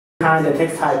behind the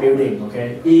textile building,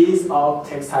 okay, is of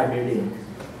textile building.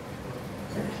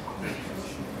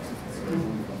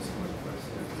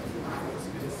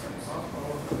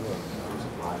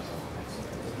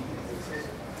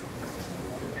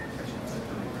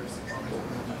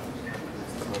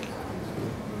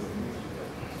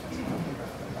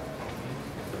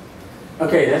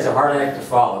 Okay, that's a hard act to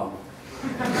follow.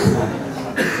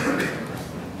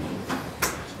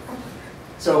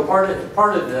 So part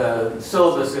of the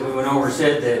syllabus that we went over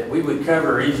said that we would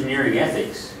cover engineering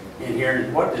ethics in here.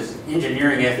 And what does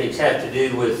engineering ethics have to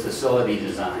do with facility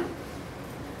design?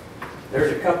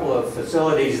 There's a couple of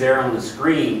facilities there on the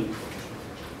screen.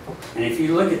 And if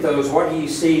you look at those, what do you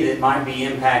see that might be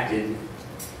impacted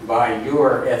by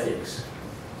your ethics?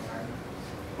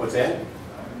 What's that?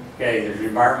 Okay, there's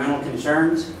environmental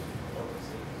concerns,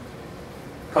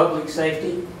 public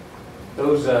safety.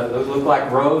 Those look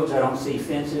like roads. I don't see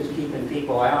fences keeping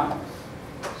people out,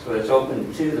 so it's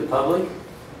open to the public.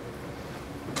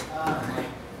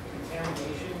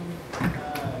 Contamination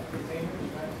containers,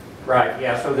 Right.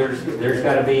 Yeah. So there's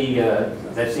got to be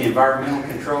that's the environmental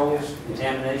controls,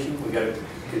 contamination. We got to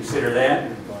consider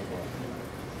that.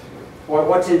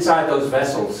 What's inside those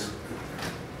vessels?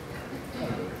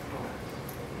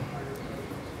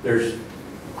 There's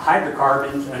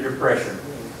hydrocarbons under pressure.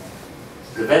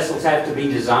 The vessels have to be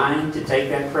designed to take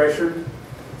that pressure.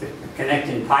 The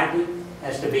connecting piping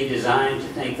has to be designed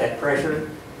to take that pressure.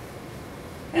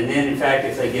 And then, in fact,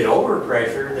 if they get over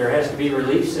pressure, there has to be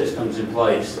relief systems in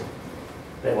place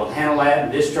that will handle that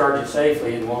and discharge it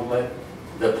safely and won't let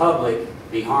the public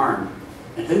be harmed.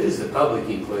 And who does the public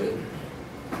include?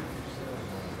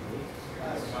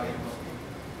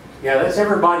 Yeah, that's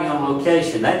everybody on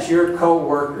location. That's your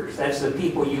co-workers. That's the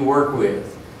people you work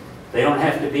with. They don't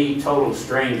have to be total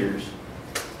strangers.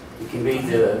 It can be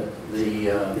the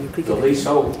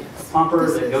leasehold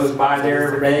pumper that goes by there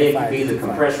every day. It can be the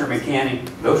compressor mechanic.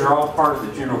 Those are all part of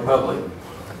the general public.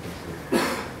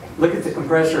 Look at the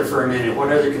compressor for a minute.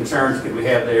 What other concerns could we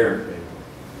have there?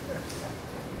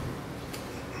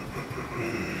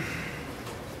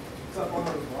 It's up on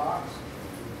those blocks.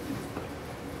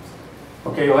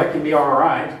 Okay, well that can be all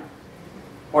right.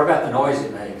 What about the noise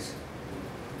it makes?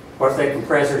 What if that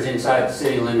compressor's inside the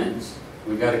city limits?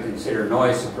 We've got to consider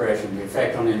noise suppression, the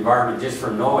effect on the environment just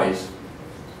from noise.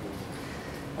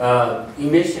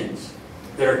 Emissions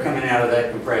that are coming out of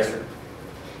that compressor.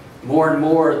 More and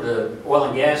more the oil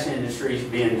and gas industry is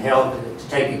being held to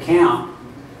take account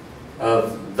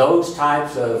of those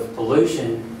types of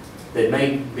pollution that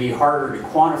may be harder to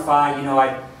quantify. You know,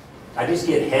 I just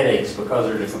get headaches because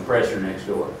there's a compressor next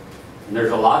door. And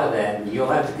there's a lot of that, and you'll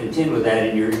have to contend with that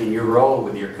in your role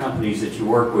with your companies that you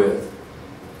work with.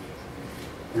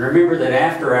 And remember that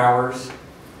after hours,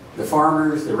 the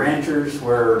farmers, the ranchers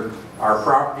where our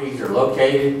properties are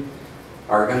located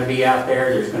are going to be out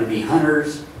there. There's going to be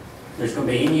hunters. There's going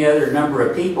to be any other number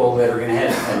of people that are going to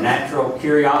have a natural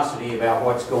curiosity about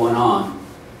what's going on.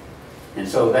 And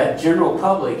so that general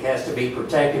public has to be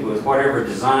protected with whatever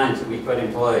designs that we put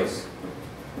in place.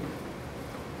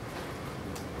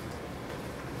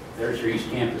 There's your East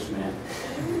Campus map.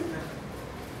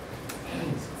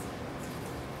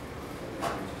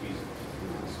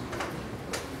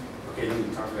 Okay, let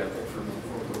me talk about that for a minute.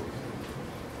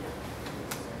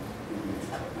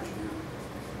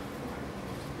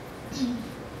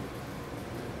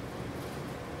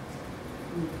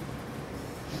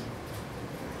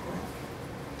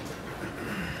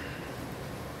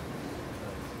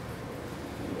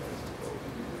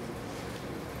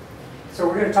 So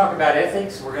we're going to talk about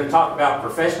ethics, we're going to talk about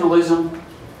professionalism,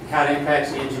 and how it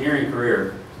impacts the engineering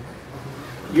career.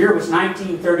 The year was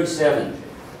 1937.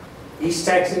 East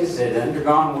Texas had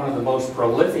undergone one of the most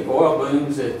prolific oil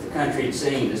booms that the country had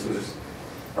seen. This was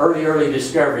early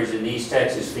discoveries in the East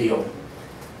Texas field.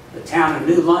 The town of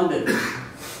New London,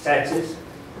 Texas,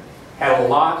 had a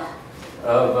lot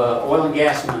of oil and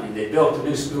gas money. They built a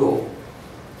new school.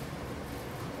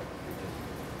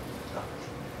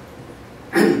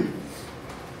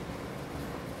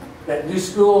 That new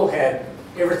school had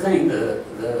everything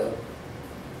the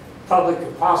public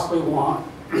could possibly want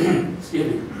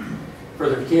excuse me, for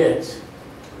their kids.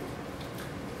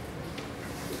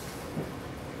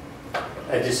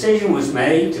 A decision was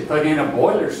made to put in a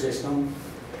boiler system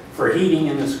for heating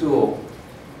in the school.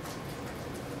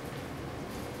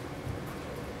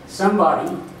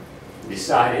 Somebody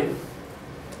decided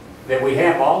that we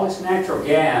have all this natural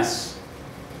gas,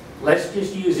 let's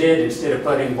just use it instead of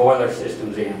putting boiler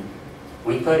systems in.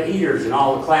 We put heaters in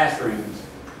all the classrooms.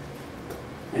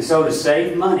 And so to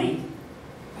save money,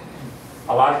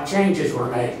 a lot of changes were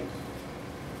made.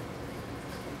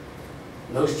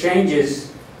 Those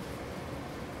changes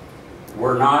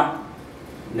were not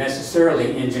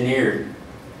necessarily engineered.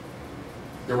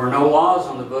 There were no laws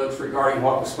on the books regarding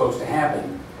what was supposed to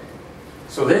happen.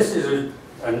 So this is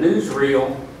a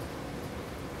newsreel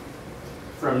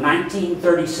from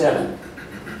 1937.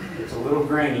 It's a little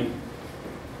grainy.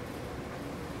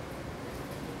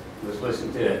 Let's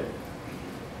listen to it.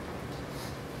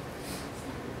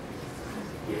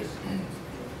 Yes.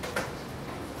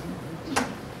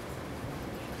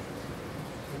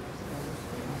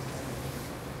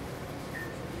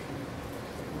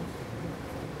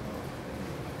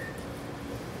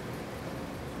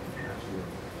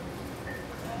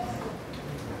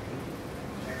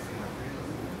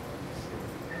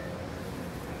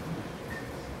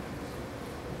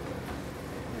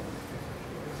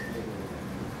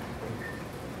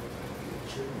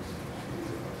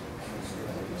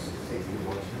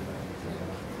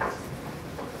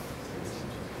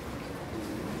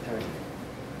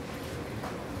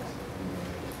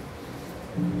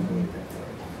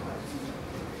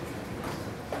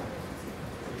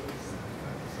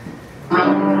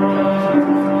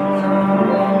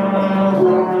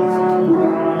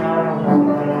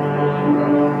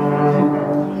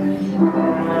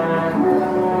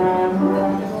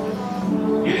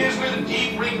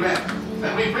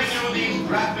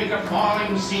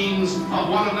 appalling scenes of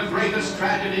one of the greatest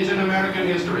tragedies in American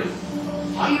history.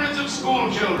 Hundreds of school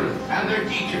children and their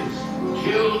teachers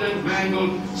killed and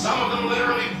mangled, some of them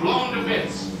literally blown to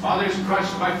bits, others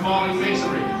crushed by falling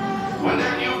masonry. When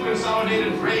their new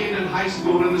consolidated grade and high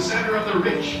school in the center of the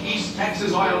rich East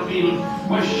Texas oil field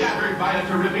was shattered by a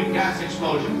terrific gas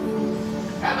explosion.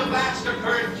 Had the blast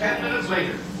occurred 10 minutes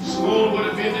later, school would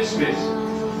have been dismissed,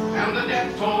 and the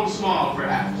death toll small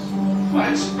perhaps.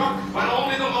 But it struck when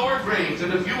only the lower grades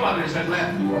and a few others had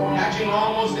left, catching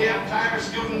almost the entire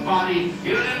student body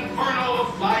in an inferno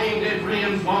of flying debris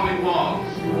and falling walls.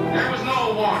 There was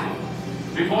no warning.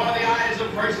 Before the eyes of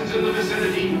persons in the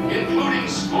vicinity, including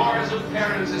scores of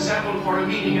parents assembled for a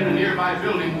meeting in a nearby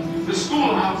building, the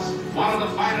schoolhouse, one of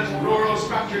the finest rural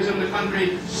structures in the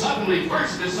country, suddenly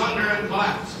burst asunder and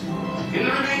collapsed. In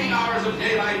the remaining hours of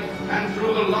daylight and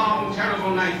through the long,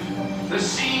 terrible night, the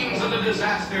scenes of the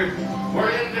disaster were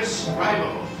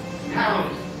indescribable,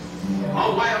 harrowing.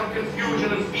 A wild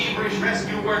confusion of feverish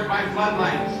rescue work by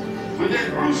floodlights, with their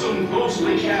gruesome,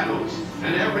 ghostly shadows,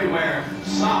 and everywhere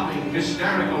sobbing,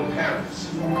 hysterical parents,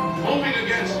 hoping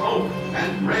against hope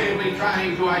and bravely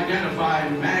trying to identify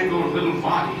mangled little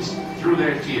bodies through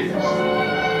their tears.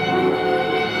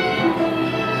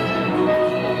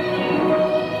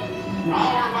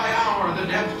 Hour by hour, the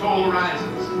death toll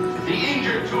rises. The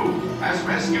injured, too, as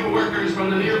rescue workers from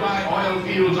the nearby oil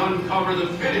fields uncover the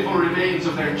pitiful remains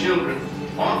of their children,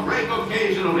 or break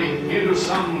occasionally into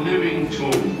some living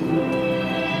tomb.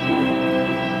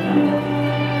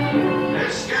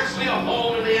 There's scarcely a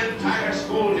home in the entire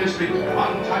school district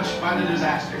untouched by the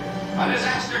disaster. A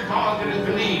disaster caused, it is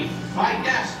believed, by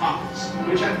gas pockets,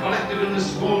 which had collected in the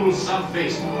school's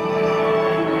sub-basement.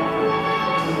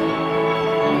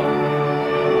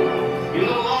 In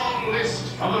the long list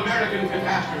of American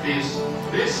catastrophes,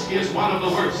 this is one of the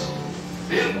worst.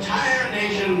 The entire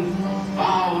nation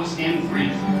bows in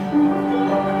grief.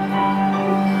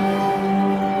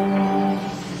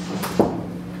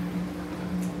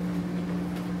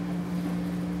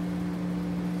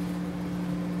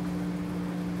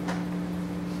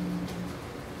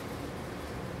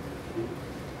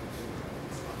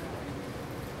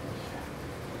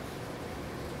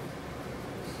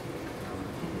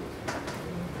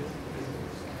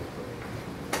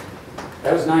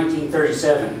 That was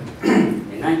 1937.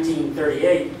 In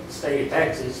 1938, the state of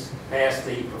Texas passed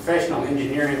the Professional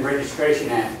Engineering Registration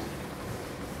Act.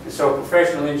 And so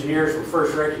professional engineers were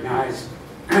first recognized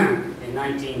in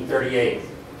 1938.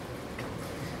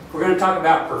 We're going to talk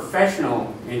about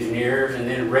professional engineers and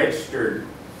then registered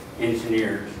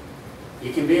engineers.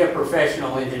 You can be a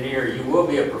professional engineer. You will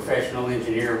be a professional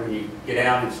engineer when you get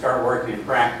out and start working in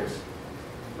practice.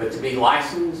 But to be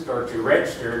licensed or to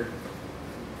register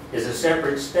is a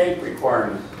separate state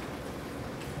requirement.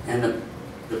 And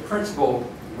the principal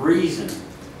reason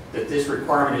that this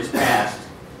requirement is passed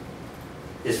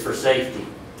is for safety.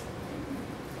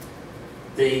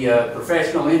 The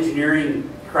professional engineering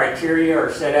criteria are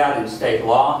set out in state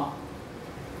law,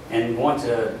 and once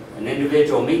an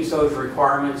individual meets those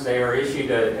requirements, they are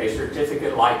issued a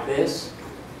certificate like this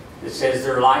that says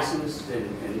they're licensed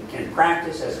and can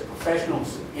practice as a professional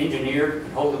engineer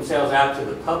and hold themselves out to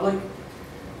the public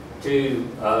to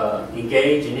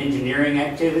engage in engineering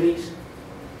activities.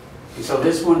 And so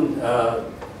this one,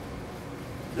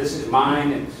 this is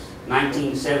mine.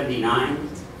 1979. I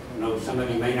know some of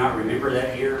you may not remember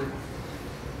that year.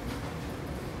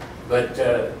 But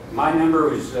my number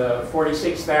was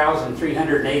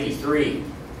 46,383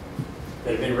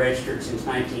 that have been registered since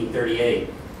 1938.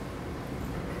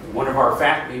 One of our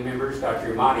faculty members,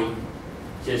 Dr. Imadi,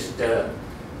 just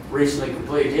recently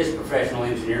completed his professional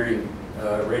engineering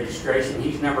registration.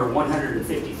 He's number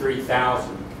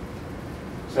 153,000.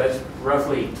 So that's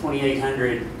roughly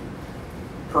 2,800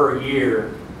 per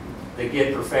year that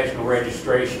get professional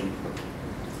registration.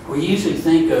 We usually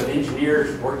think of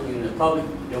engineers working in the public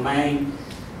domain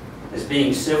as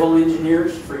being civil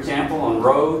engineers, for example, on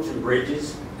roads and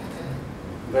bridges,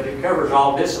 but it covers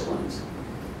all disciplines.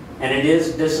 And it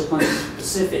is discipline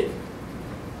specific.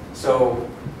 So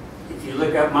if you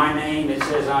look up my name, it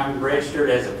says I'm registered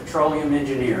as a petroleum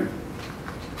engineer.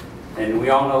 And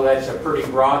we all know that's a pretty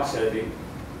broad subject,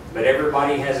 but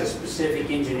everybody has a specific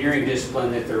engineering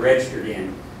discipline that they're registered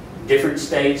in. Different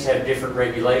states have different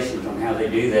regulations on how they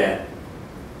do that.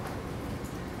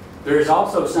 There is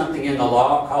also something in the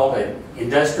law called an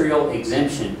industrial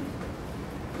exemption.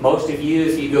 Most of you,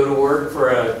 if you go to work for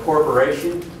a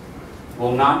corporation,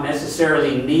 will not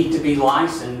necessarily need to be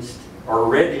licensed or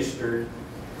registered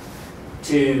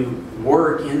to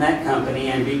work in that company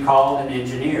and be called an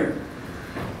engineer.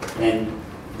 And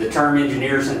the term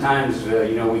engineer sometimes,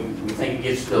 you know, we think it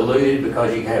gets diluted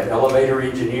because you have elevator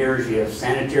engineers, you have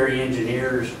sanitary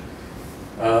engineers.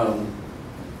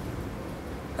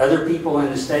 Other people in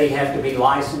the state have to be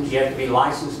licensed. You have to be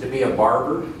licensed to be a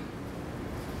barber.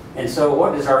 And so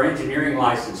what does our engineering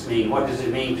license mean? What does it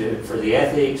mean for the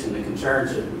ethics and the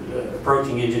concerns of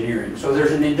approaching engineering? So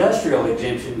there's an industrial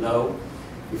exemption, though.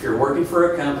 If you're working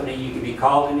for a company, you can be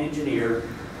called an engineer,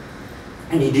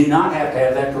 and you do not have to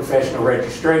have that professional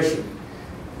registration.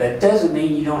 That doesn't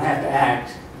mean you don't have to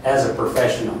act as a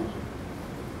professional.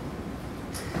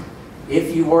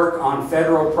 If you work on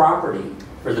federal property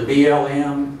for the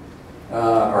BLM,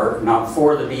 or not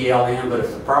for the BLM, but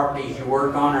if the properties you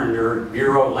work on are under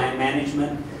Bureau of Land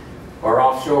Management or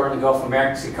offshore in the Gulf of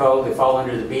Mexico, they fall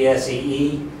under the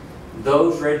BSEE.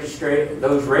 Those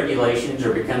regulations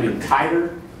are becoming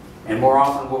tighter and more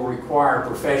often will require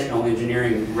professional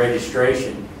engineering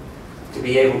registration to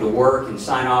be able to work and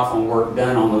sign off on work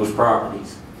done on those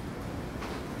properties.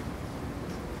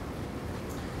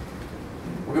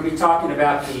 We're going to be talking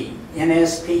about the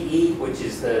NSPE, which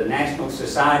is the National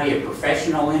Society of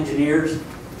Professional Engineers.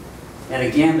 And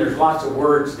again, there's lots of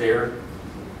words there.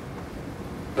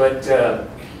 But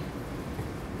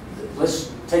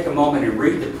let's take a moment and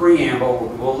read the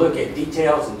preamble. We'll look at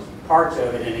details and parts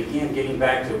of it, and again, getting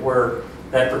back to where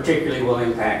that particularly will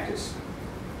impact us.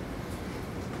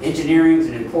 Engineering is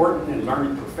an important and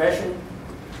learned profession.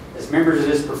 As members of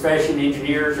this profession,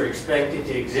 engineers are expected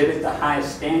to exhibit the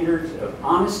highest standards of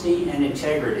honesty and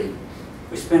integrity.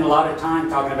 We spend a lot of time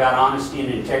talking about honesty and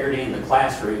integrity in the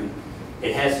classroom.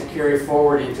 It has to carry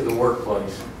forward into the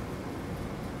workplace.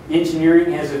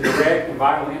 Engineering has a direct and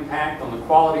vital impact on the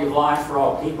quality of life for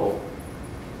all people.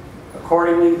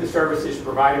 Accordingly, the services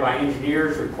provided by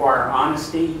engineers require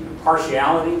honesty,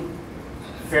 impartiality,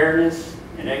 fairness,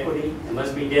 and equity, and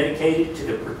must be dedicated to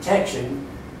the protection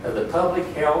of the public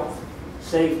health,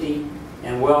 safety,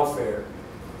 and welfare.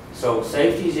 So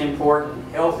safety is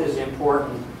important, health is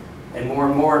important, and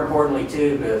more importantly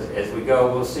too, as we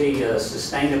go, we'll see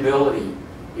sustainability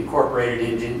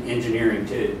incorporated in engineering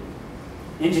too.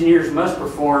 Engineers must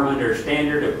perform under a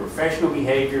standard of professional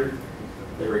behavior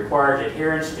that requires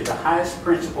adherence to the highest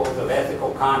principles of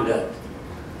ethical conduct.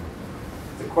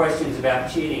 The questions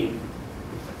about cheating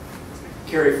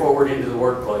carry forward into the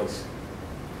workplace.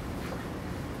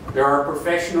 There are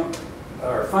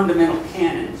fundamental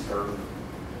canons or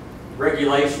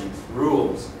regulations,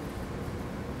 rules,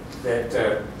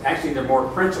 that actually they're more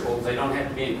principles. They don't have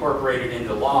to be incorporated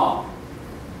into law.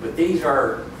 But these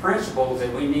are principles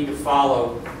that we need to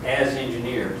follow as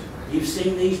engineers. You've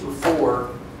seen these before,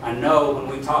 I know, when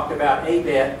we talked about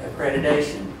ABET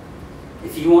accreditation.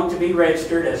 If you want to be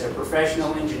registered as a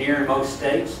professional engineer in most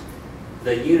states,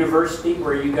 the university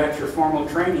where you got your formal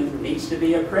training needs to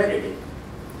be accredited,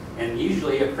 and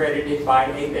usually accredited by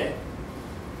ABET.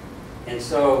 And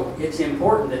so it's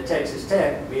important that Texas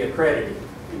Tech be accredited.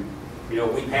 And, you know,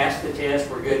 we passed the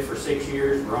test, we're good for 6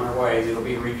 years, we're on our way, it'll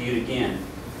be reviewed again.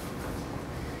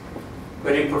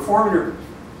 But in performing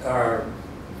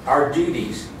our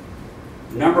duties,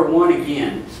 number one,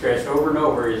 again, stressed over and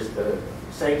over, is the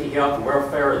safety, health, and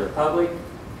welfare of the public.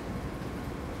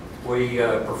 We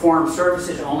perform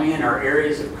services only in our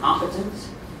areas of competence.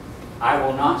 I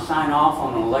will not sign off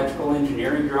on an electrical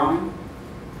engineering drawing.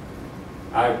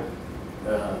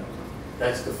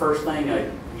 That's the first thing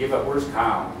give up. Where's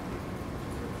Kyle?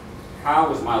 Kyle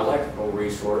was my electrical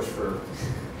resource for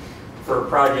a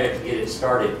project to get it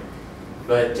started.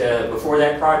 But before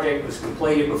that project was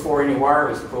completed, before any wire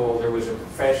was pulled, there was a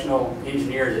professional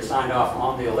engineer that signed off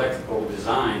on the electrical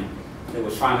design that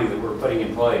was finally that we're putting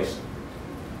in place.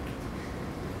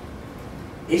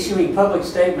 Issuing public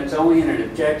statements only in an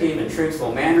objective and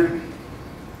truthful manner.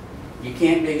 You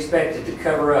can't be expected to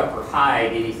cover up or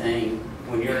hide anything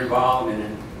when you're involved in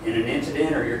an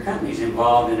incident or your company's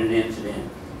involved in an incident.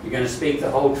 You're going to speak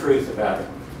the whole truth about it.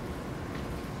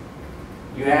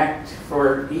 You act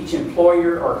for each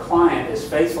employer or client as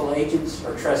faithful agents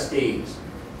or trustees.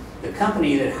 The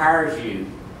company that hires you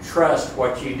trusts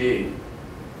what you do.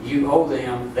 You owe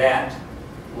them that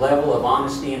level of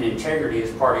honesty and integrity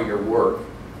as part of your work.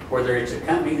 Whether it's a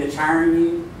company that's hiring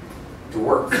you to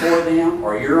work for them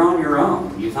or you're on your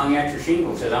own. You've hung out your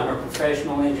shingle, said, I'm a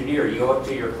professional engineer. You owe it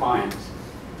to your clients.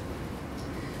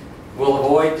 We'll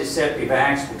avoid deceptive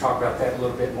acts. We'll talk about that a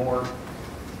little bit more.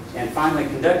 And finally,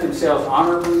 conduct themselves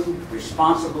honorably,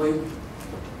 responsibly,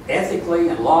 ethically,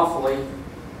 and lawfully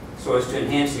so as to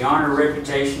enhance the honor,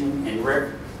 reputation, and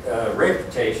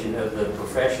reputation of the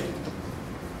profession.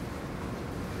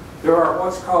 There are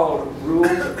what's called rules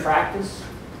of practice.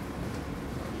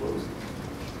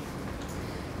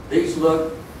 These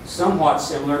look somewhat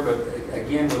similar, but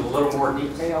again with a little more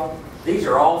detail. These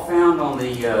are all found on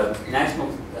the National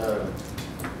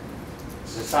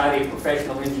Society of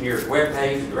Professional Engineers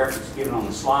webpage, the reference given on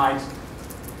the slides.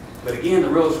 But again, the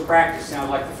rules of practice sound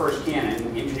like the first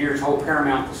canon. Engineers hold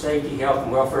paramount to safety, health,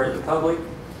 and welfare of the public.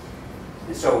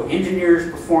 And so engineers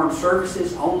perform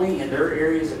services only in their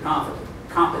areas of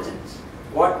competence.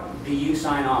 What do you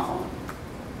sign off on?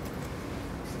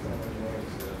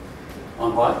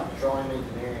 On what? Petroleum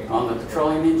engineering. On the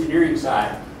petroleum engineering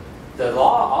side. The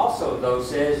law also, though,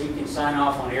 says you can sign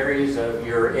off on areas of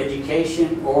your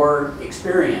education or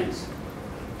experience.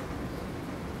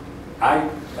 I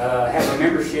have a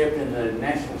membership in the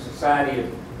National Society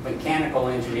of Mechanical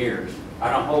Engineers.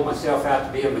 I don't hold myself out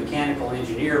to be a mechanical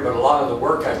engineer, but a lot of the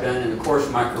work I've done in the course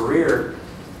of my career,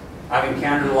 I've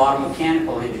encountered a lot of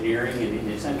mechanical engineering, and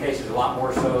in some cases a lot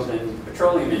more so than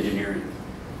petroleum engineering.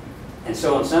 And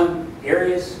so in some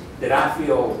areas that I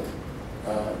feel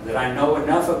that I know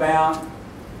enough about,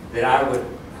 that I would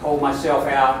hold myself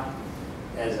out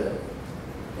as an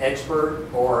expert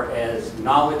or as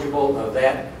knowledgeable of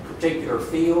that particular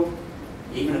field,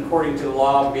 even according to the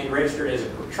law of being registered as a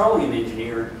petroleum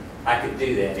engineer, I could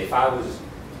do that. If I was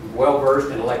well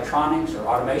versed in electronics or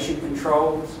automation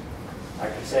controls, I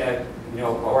could say,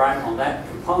 all right, on that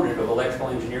component of electrical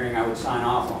engineering I would sign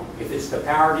off on. If it's the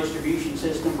power distribution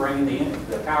system, bringing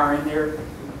the power in there,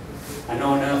 I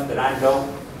know enough that I don't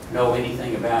know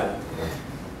anything about it.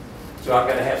 So I've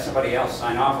got to have somebody else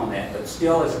sign off on that. But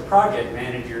still, as a project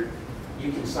manager,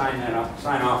 you can sign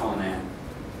off on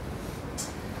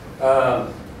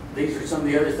that. These are some of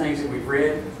the other things that we've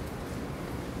read.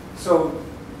 So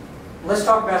let's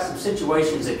talk about some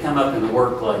situations that come up in the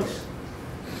workplace.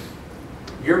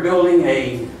 You're building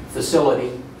a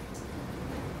facility,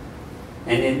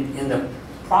 and in the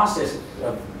process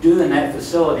of doing that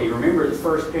facility, remember the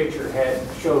first picture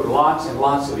showed lots and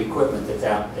lots of equipment that's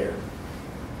out there.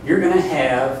 You're going to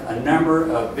have a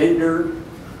number of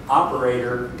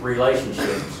vendor-operator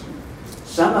relationships.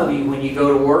 Some of you, when you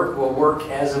go to work, will work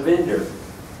as a vendor.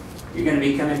 You're going to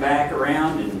be coming back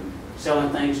around and selling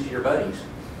things to your buddies.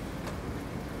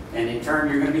 And in turn,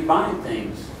 you're going to be buying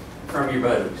things from your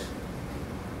buddies.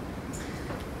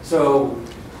 So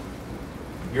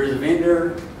you're the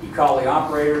vendor, you call the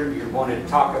operator, you're wanting to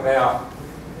talk about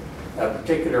a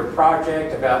particular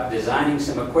project, about designing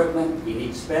some equipment, you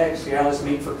need specs, yeah, let's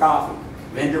meet for coffee.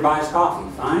 Vendor buys coffee,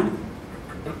 fine.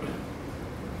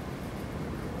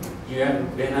 You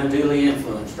haven't been unduly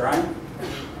influenced, right?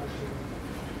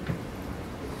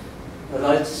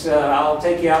 I'll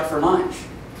take you out for lunch. Is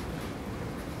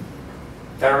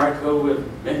that all right to go with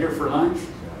vendor for lunch?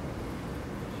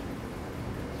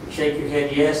 Shake your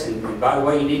head yes, and by the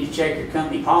way, you need to check your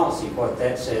company policy, what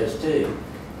that says too.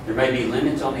 There may be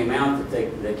limits on the amount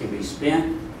that can be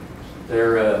spent.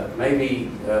 There may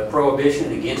be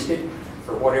prohibition against it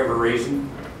for whatever reason.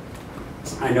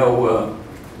 I know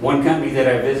one company that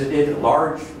I visited, a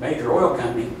large major oil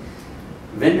company,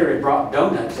 vendor had brought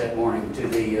donuts that morning to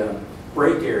the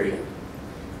break area.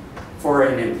 For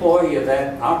an employee of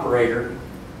that operator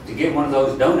to get one of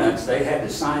those donuts, they had to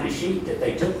sign a sheet that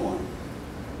they took one.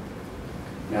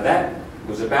 Now that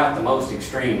was about the most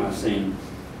extreme I've seen.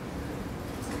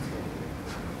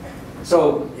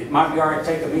 So it might be all right to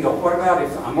take a meal. What about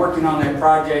if I'm working on that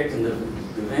project and the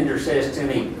vendor says to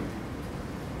me,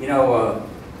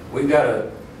 we've got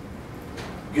a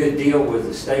good deal with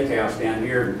the steakhouse down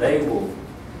here.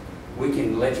 We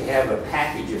can let you have a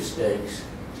package of steaks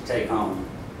to take home.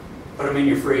 Put them in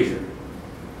your freezer.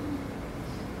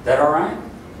 That all right?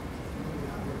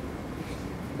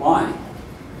 Why?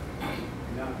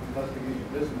 Unless we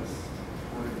need business,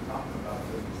 we're even talking about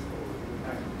business, or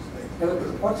package of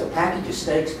steaks. What's a package of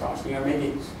steaks cost? You know, maybe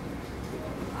it's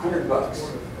 $100.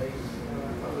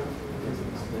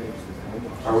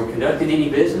 Are we conducting any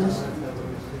business?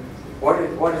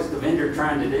 What is the vendor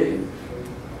trying to do?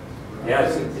 Yeah,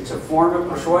 it's a form of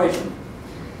persuasion.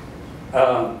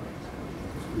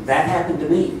 That happened to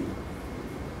me.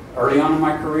 Early on in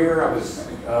my career, I was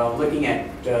looking at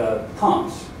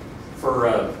pumps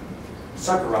for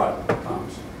sucker rod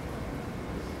pumps.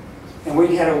 And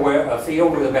we had a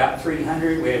field with about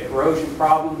 300. We had corrosion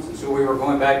problems, and so we were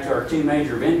going back to our two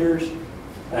major vendors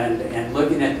and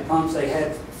looking at the pumps they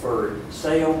had for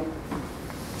sale.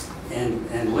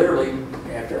 And literally,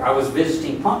 after I was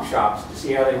visiting pump shops to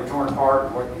see how they were torn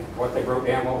apart, what they broke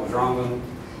down, what was wrong with them.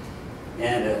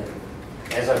 And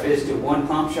as I visited one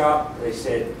pump shop, they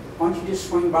said, "Why don't you just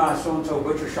swing by so-and-so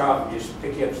butcher shop and just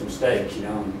pick you up some steaks, you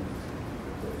know?"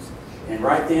 And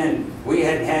right then, we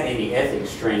hadn't had any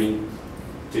ethics training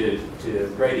to a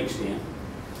great extent.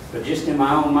 But just in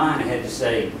my own mind, I had to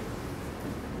say,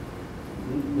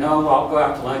 "No, I'll go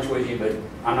out to lunch with you, but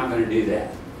I'm not going to do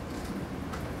that."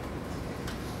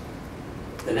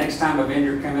 The next time a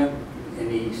vendor came up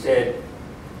and he said,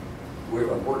 we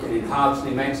were working in Hobbs,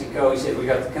 New Mexico, he said, "We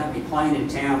got the company plane in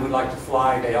town, we'd like to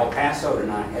fly to El Paso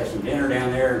tonight, have some dinner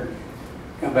down there,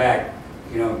 come back,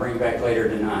 you know, bring back later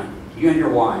tonight. You and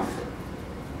your wife.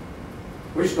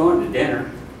 We're just going to dinner.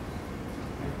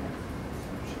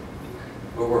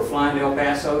 But we're flying to El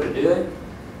Paso to do it.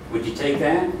 Would you take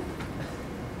that?"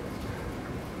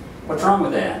 What's wrong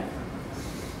with that?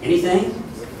 Anything?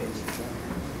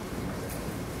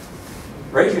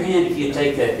 Raise your hand if you'd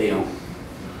take that deal.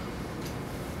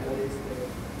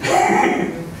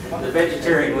 The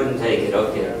vegetarian wouldn't take it,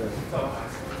 okay.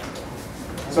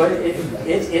 So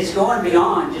it's going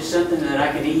beyond just something that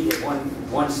I can eat at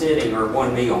one sitting or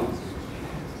one meal.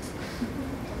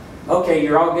 Okay,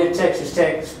 you're all good Texas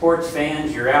Tech sports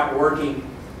fans, you're out working,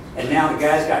 and now the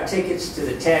guy's got tickets to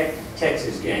the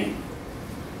Texas game.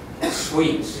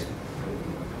 Sweets.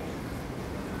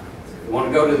 You want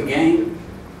to go to the game?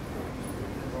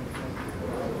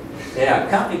 Yeah,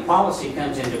 company policy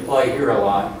comes into play here a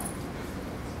lot.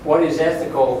 What is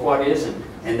ethical, what isn't?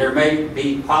 And there may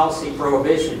be policy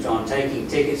prohibitions on taking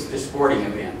tickets to sporting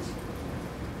events.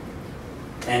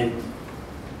 And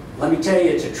let me tell you,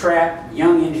 it's a trap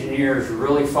young engineers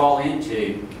really fall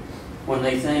into when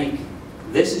they think,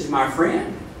 this is my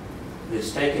friend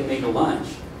that's taking me to lunch,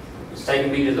 it's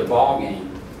taking me to the ball game,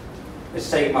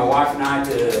 it's taking my wife and I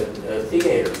to a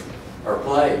theater or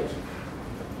plays.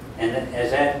 And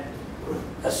as that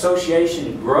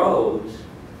association grows,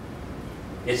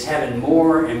 it's having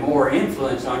more and more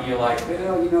influence on you, like,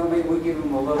 well, you know, maybe we give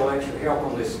them a little extra help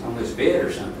on this bid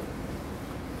or something.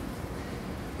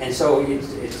 And so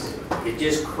it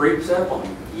just creeps up on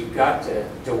you. You've got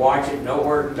to watch it, know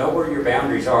where your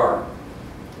boundaries are.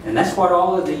 And that's what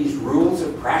all of these rules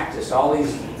of practice, all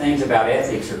these things about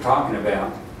ethics are talking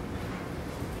about.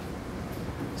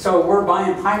 So we're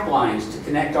buying pipelines to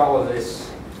connect all of this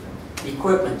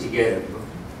equipment together.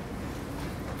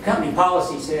 Company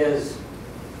policy says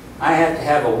I have to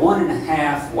have a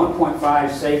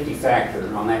 1.5 safety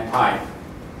factor on that pipe.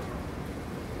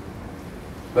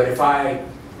 But if I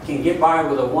can get by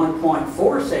with a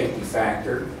 1.4 safety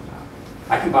factor,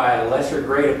 I can buy a lesser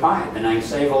grade of pipe and I can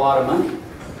save a lot of money.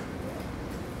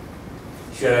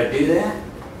 Should I do that?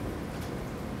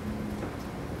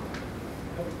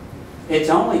 It's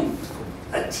only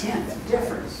a tenth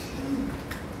difference.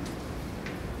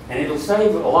 And it'll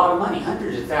save a lot of money,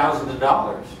 hundreds of thousands of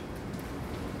dollars.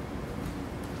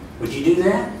 Would you do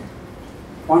that?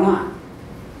 Why not?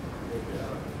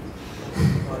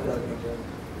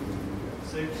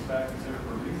 Safety factor is there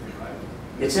for a reason, right?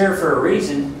 It's there for a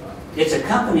reason. It's a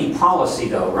company policy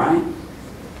though, right?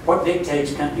 What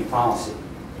dictates company policy?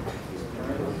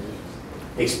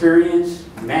 Experience,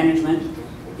 management.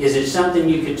 Is it something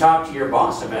you could talk to your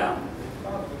boss about?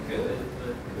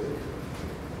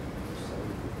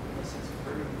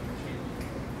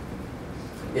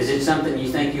 Is it something you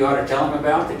think you ought to tell them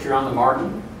about, that you're on the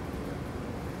margin?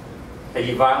 Have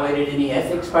you violated any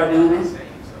ethics by doing this?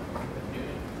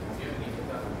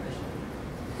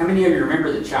 How many of you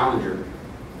remember the Challenger?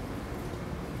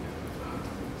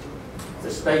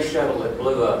 The space shuttle that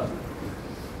blew up.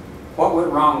 What went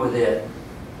wrong with it?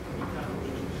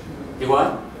 Do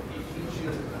what?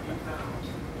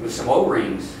 with some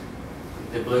O-rings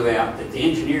that blew out that the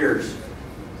engineers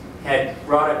had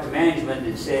brought up to management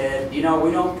and said, you know,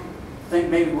 we don't think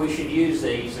maybe we should use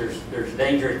these. There's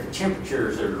danger at the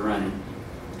temperatures that are running.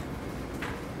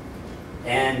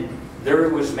 And there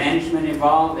was management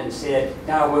involved and said,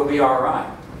 no, we'll be all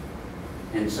right.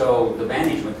 And so the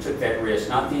management took that risk,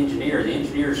 not the engineer. The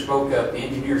engineer spoke up. The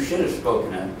engineer should have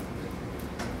spoken up.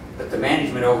 But the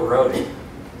management overrode it.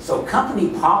 So company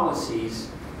policies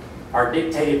are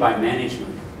dictated by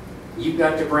management. You've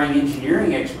got to bring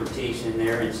engineering expertise in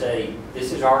there and say,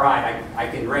 this is all right, I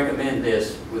can recommend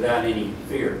this without any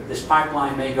fear. This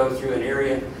pipeline may go through an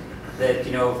area that,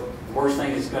 you know, the worst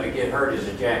thing that's going to get hurt is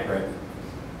a jackrabbit.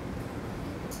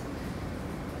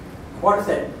 What if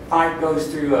that pipe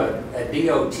goes through a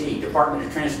DOT, Department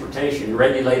of Transportation,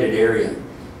 regulated area,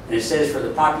 and it says for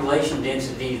the population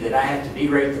density that I have to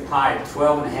derate the pipe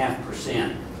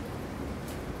 12.5%.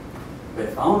 But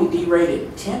if I only derate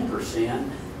it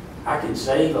 10%, I can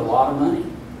save a lot of money.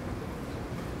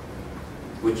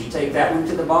 Would you take that one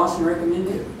to the boss and recommend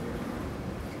it?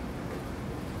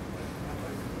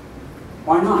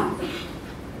 Why not?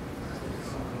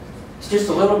 It's just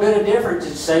a little bit of difference.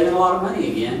 It's saving a lot of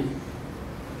money again.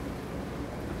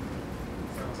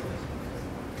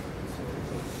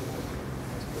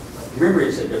 Remember,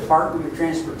 it's a Department of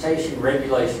Transportation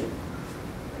regulation.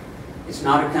 It's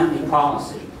not a company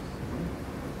policy.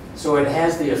 So it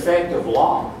has the effect of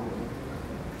law.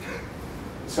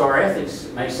 So our ethics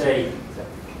may say,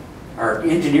 our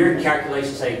engineering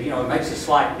calculations say, you know, it makes a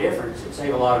slight difference, it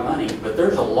saves a lot of money, but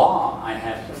there's a law I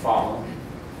have to follow.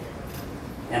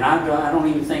 And I don't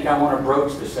even think I want to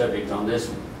broach the subject on this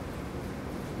one.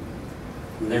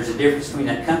 And there's a difference between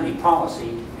that company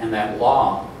policy and that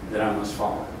law that I must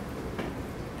follow.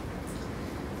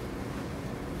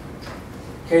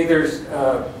 Okay, there's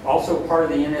also part of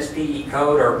the NSPE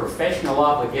code are professional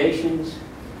obligations.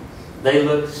 They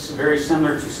look very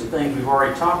similar to some things we've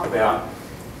already talked about.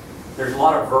 There's a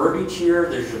lot of verbiage here.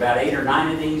 There's about 8 or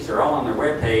 9 of these. They're all on their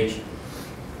webpage.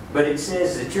 But it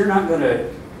says that you're not going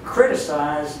to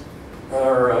criticize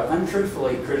or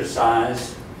untruthfully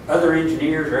criticize other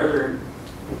engineers or other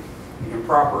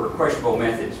improper or questionable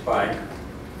methods by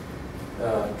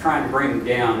trying to bring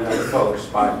down other folks,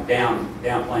 by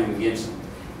downplaying against them.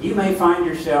 You may find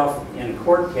yourself in a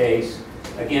court case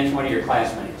against one of your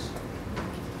classmates.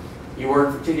 You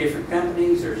work for 2 different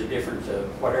companies, there's a difference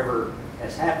of whatever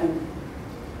has happened.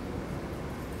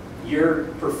 Your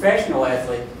professional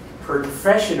ethics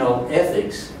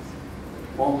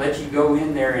won't let you go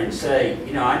in there and say,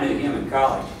 you know, I knew him in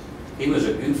college. He was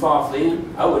a goof off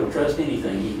then. I wouldn't trust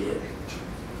anything he did.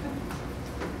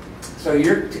 So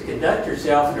you're to conduct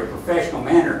yourself in a professional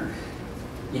manner.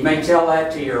 You may tell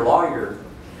that to your lawyer,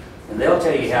 and they'll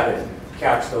tell you how to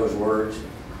couch those words.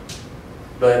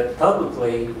 But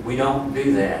publicly, we don't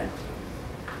do that.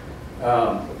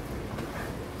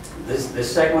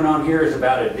 This second one on here is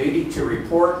about a duty to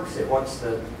report.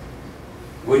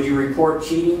 Would you report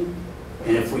cheating?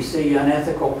 And if we see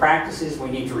unethical practices, we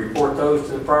need to report those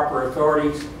to the proper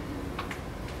authorities.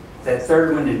 That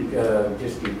third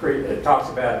one talks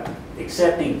about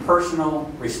accepting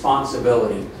personal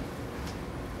responsibility.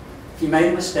 If you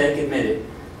made a mistake, admit it.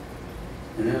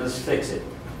 And then let's fix it.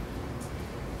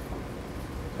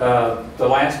 The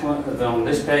last one on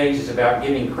this page is about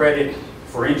giving credit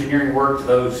for engineering work to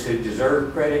those who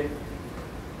deserve credit.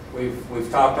 We've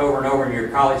talked over and over in your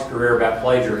college career about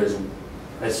plagiarism.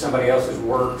 That's somebody else's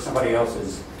work, somebody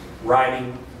else's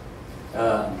writing.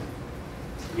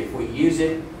 If we use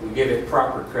it, we give it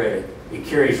proper credit. It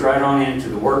carries right on into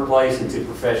the workplace and to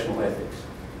professional ethics.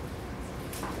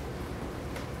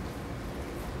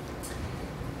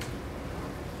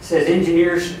 It says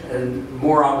engineers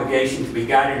more obligation to be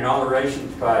guided in all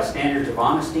relations by standards of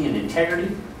honesty and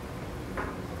integrity.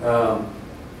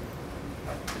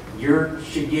 You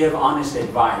should give honest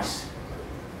advice,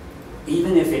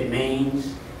 even if it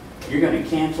means you're going to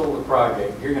cancel the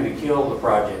project, you're going to kill the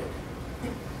project.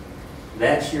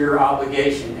 That's your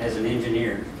obligation as an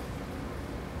engineer.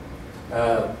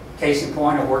 Case in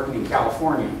point, I'm working in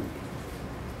California.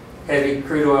 Heavy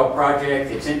crude oil project.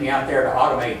 They sent me out there to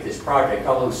automate this project.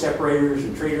 All those separators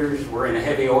and treaters were in a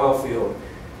heavy oil field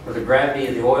where the gravity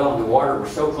of the oil and the water were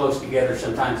so close together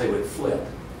sometimes they would flip.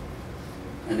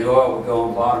 And the oil would go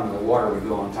on bottom and the water would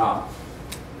go on top.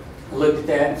 I looked at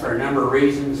that for a number of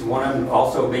reasons. One of them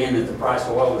also being that the price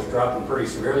of oil was dropping pretty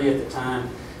severely at the time.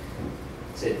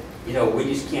 I said, you know, we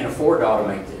just can't afford to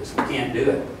automate this. We can't do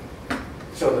it.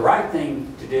 So the right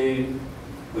thing to do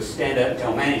was stand up and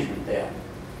tell management that.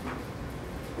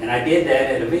 And I did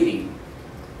that at a meeting.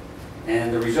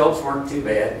 And the results weren't too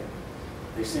bad.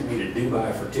 They sent me to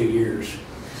Dubai for 2 years.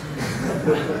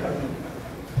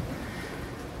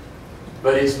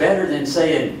 But it's better than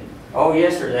saying, oh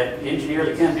yes, sir, that engineer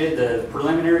that come did the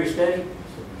preliminary study,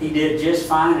 he did just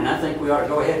fine, and I think we ought to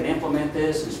go ahead and implement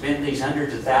this and spend these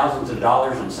hundreds of thousands of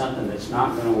dollars on something that's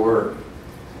not going to work.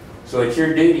 So it's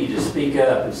your duty to speak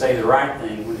up and say the right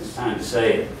thing when it's time to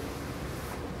say it.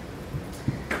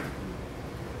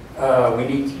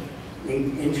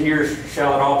 Engineers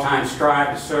shall at all times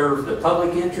strive to serve the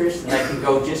public interest, and that can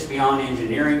go just beyond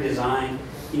engineering design.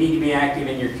 You need to be active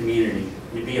in your community.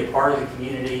 You need to be a part of the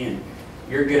community, and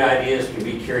your good ideas can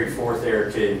be carried forth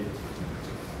there too.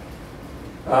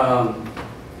 Talked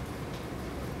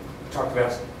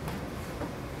about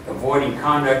avoiding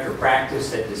conduct or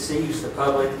practice that deceives the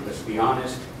public. Let's be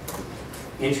honest.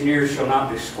 Engineers shall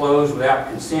not disclose without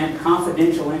consent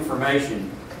confidential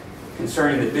information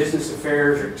concerning the business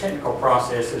affairs or technical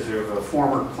processes of a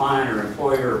former client or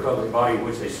employer or public body in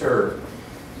which they serve.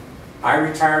 I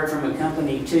retired from a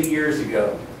company 2 years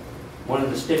ago. One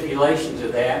of the stipulations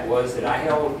of that was that I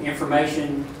held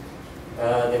information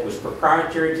that was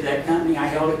proprietary to that company. I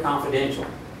held it confidential.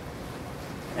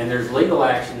 And there's legal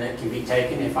action that can be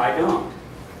taken if I don't.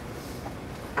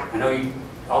 I know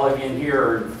all of you in here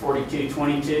are in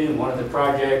 4222, and one of the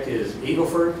project is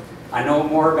Eagleford. I know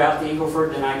more about the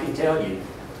Eagleford than I can tell you.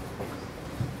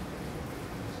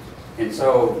 And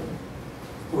so,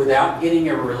 without getting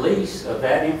a release of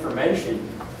that information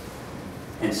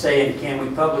and saying, can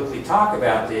we publicly talk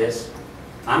about this,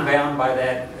 I'm bound by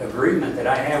that agreement that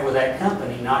I have with that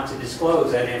company not to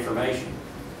disclose that information.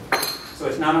 So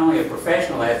it's not only a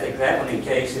professional ethic, that one in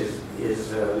case is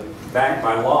backed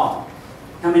by law.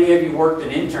 How many of you worked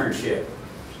an internship?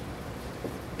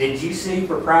 Did you see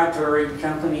proprietary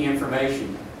company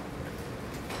information?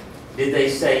 Did they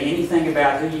say anything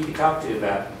about who you could talk to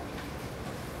about it?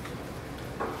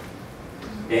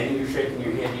 Danny, you're shaking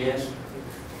your head yes?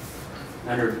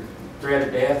 Under threat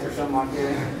of death or something like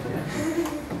that?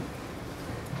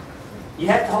 You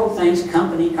have to hold things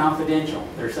company confidential.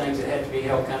 There's things that have to be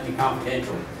held company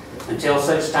confidential until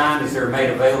such time as they're made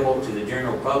available to the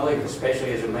general public,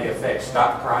 especially as it may affect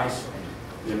stock price,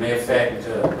 as it may affect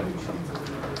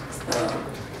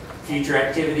future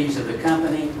activities of the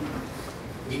company.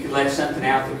 You could let something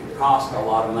out that could cost a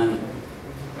lot of money.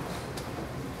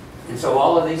 And so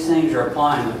all of these things are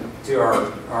applying to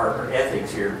our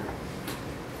ethics here.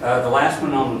 The last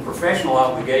one on professional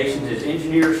obligations is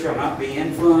engineers shall not be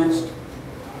influenced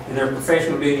in their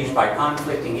professional duties by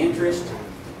conflicting interest.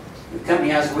 The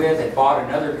company I was with had bought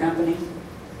another company.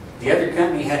 The other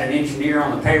company had an engineer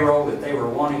on the payroll that they were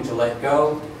wanting to let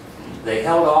go. They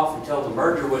held off until the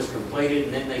merger was completed,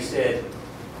 and then they said,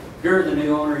 you're the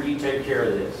new owner, you take care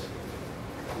of this.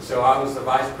 And so I was the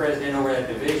vice president over that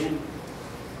division.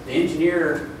 The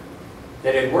engineer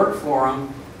that had worked for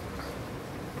him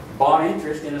bought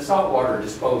interest in a saltwater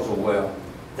disposal well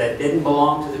that didn't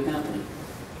belong to the company.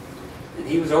 And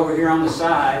he was over here on the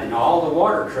side, and all the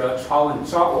water trucks hauling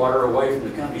salt water away from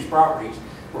the company's properties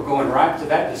were going right to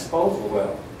that disposal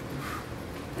well.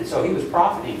 And so he was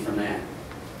profiting from that.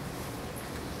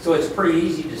 So it's a pretty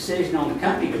easy decision on the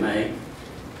company to make.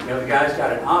 You know, the guy's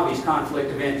got an obvious conflict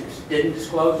of interest. Didn't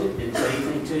disclose it, didn't say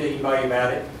anything to anybody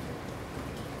about it.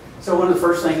 So one of the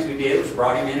first things we did was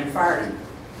brought him in and fired him.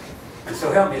 And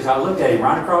so help me, as I looked at him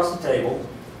right across the table,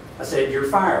 I said, you're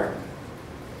fired.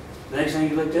 The next thing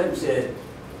he looked up and said,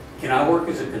 can I work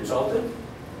as a consultant?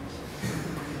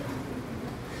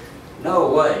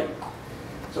 No way.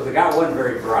 So the guy wasn't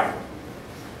very bright.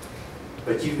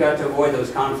 But you've got to avoid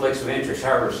those conflicts of interest,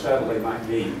 however subtle they might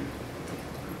be.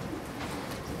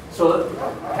 So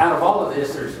out of all of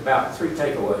this, there's about 3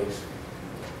 takeaways.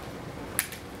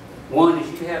 One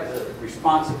is you have the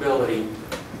responsibility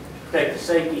to protect the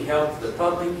safety, health of the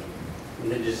public in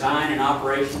the design and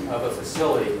operation of a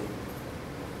facility.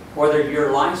 Whether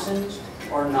you're licensed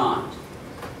or not,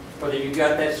 whether you've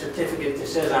got that certificate that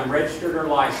says I'm registered or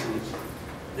licensed,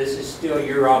 this is still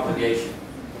your obligation.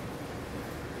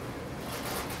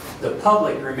 The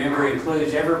public, remember,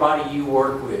 includes everybody you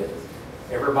work with,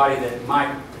 everybody that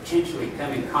might potentially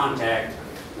come in contact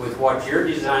with what you're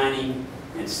designing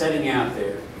and setting out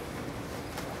there.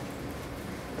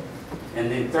 And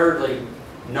then thirdly,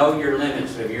 know your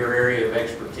limits of your area of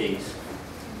expertise.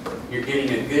 You're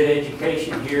getting a good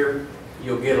education here.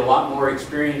 You'll get a lot more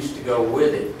experience to go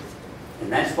with it.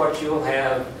 And that's what you'll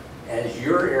have as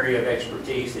your area of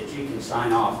expertise that you can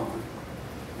sign off on.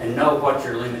 And know what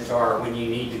your limits are when you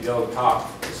need to go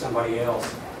talk to somebody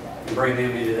else and bring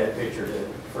them into that picture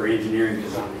for engineering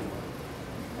design.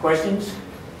 Questions?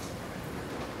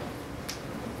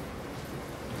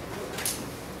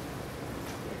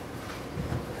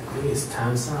 think it's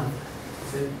time's up.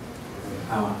 Is it?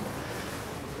 Oh.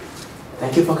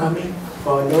 Thank you for coming.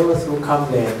 For those who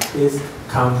come late, please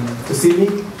come to see me.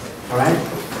 All right?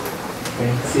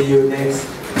 Okay. See you next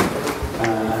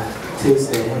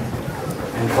Tuesday.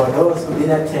 And for those who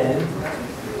didn't attend,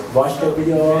 watch the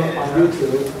video on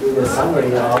YouTube with a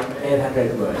summary of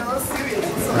 800 words.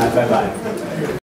 All right, bye-bye.